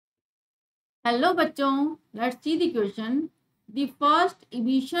Hello बच्चों, let's see the question. The first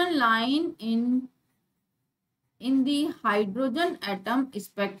emission line in the hydrogen atom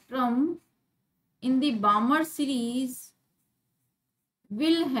spectrum in the Balmer series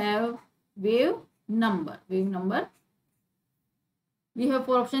will have wave number. Wave number. We have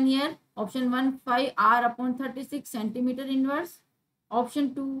four options here. Option 1, 5 R upon 36 centimeter inverse.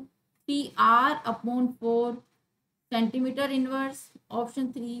 Option 2, T R upon 4 centimeter inverse.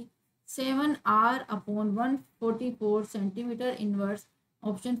 Option 3, 7 R upon 144 centimeter inverse.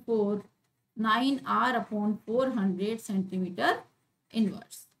 Option 4, 9 R upon 400 centimeter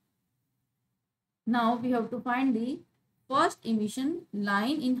inverse. Now we have to find the first emission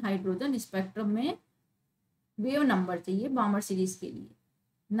line in hydrogen spectrum में wave number चाहिए बामर series के लिए.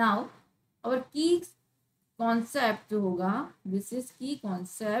 Now और की concept जो होगा, this is की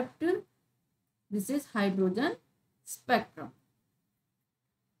concept, this is hydrogen spectrum.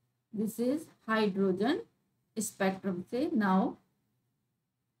 This is hydrogen spectrum से. Now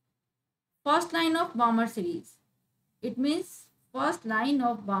first line of बामर series, it means first line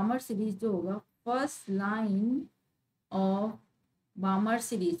of बामर series जो होगा, first line of Balmer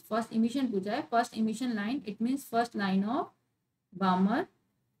series, first emission पूछा है, first emission line, it means first line of Balmer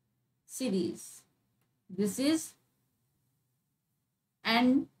series. This is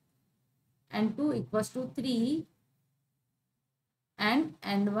n2 equals to 3 and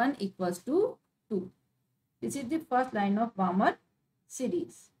n1 equals to 2. This is the first line of Balmer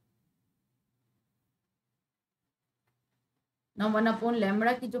series. Now 1 upon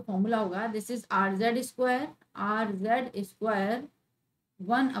lambda की जो formula होगा, this is rz square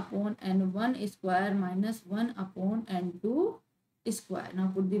 1 upon n1 square minus 1 upon n2 square.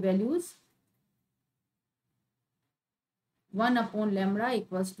 Now put the values. 1 upon lambda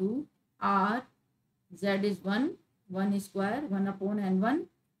equals to r, z is 1 square, 1 upon n1,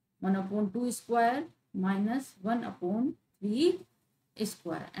 1 upon 2 square minus 1 upon 3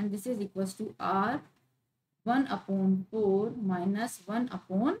 square, and this is equals to r 1 upon 4 minus 1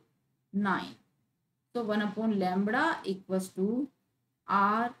 upon 9. So 1 upon lambda equals to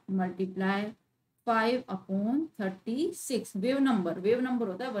r multiply 5 upon 36. Wave number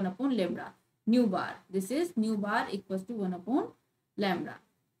होता है 1 upon lambda. New bar, this is new bar equals to 1 upon lambda.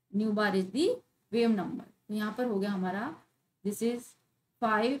 New bar is the wave number. तो यहाँ पर हो गया हमारा, this is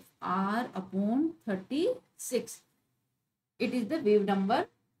 5r upon 36. It is the wave number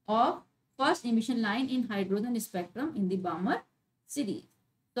of first emission line in hydrogen spectrum in the Balmer series.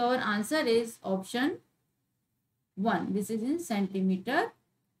 So our answer is option 1. This is in centimeter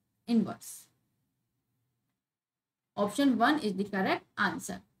inverse. Option 1 is the correct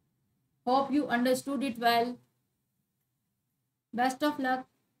answer. Hope you understood it well. Best of luck.